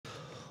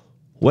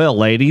Well,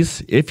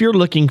 ladies, if you're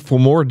looking for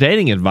more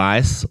dating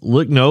advice,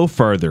 look no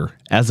further,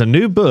 as a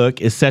new book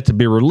is set to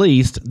be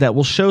released that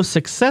will show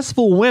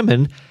successful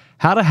women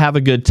how to have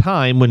a good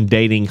time when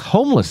dating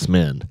homeless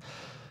men.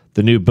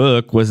 The new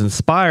book was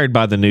inspired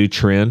by the new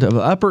trend of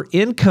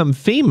upper-income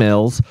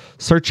females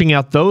searching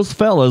out those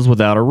fellas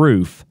without a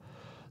roof.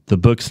 The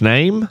book's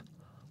name?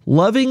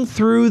 Loving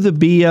Through the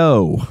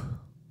B.O.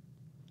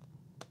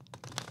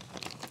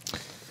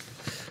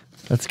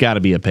 That's got to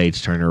be a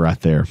page-turner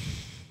right there.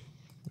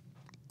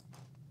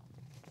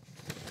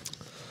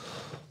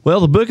 Well,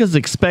 the book is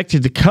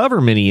expected to cover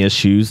many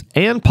issues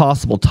and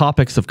possible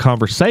topics of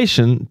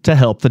conversation to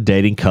help the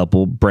dating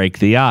couple break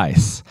the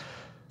ice.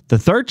 The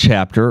third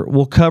chapter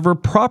will cover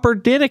proper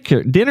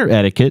dinner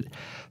etiquette,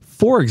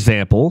 for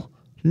example,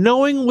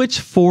 knowing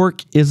which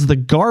fork is the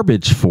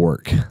garbage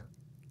fork.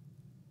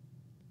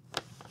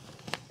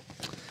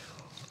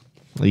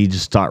 You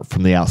just start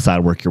from the outside,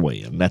 work your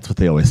way in. That's what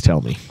they always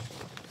tell me.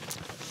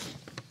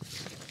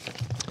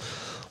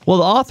 Well,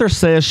 the author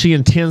says she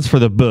intends for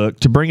the book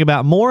to bring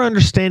about more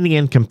understanding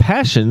and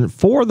compassion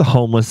for the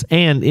homeless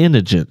and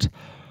indigent.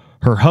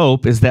 Her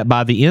hope is that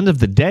by the end of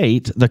the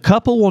date, the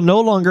couple will no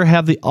longer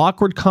have the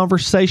awkward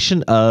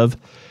conversation of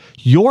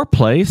your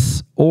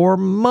place or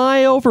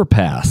my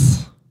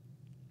overpass.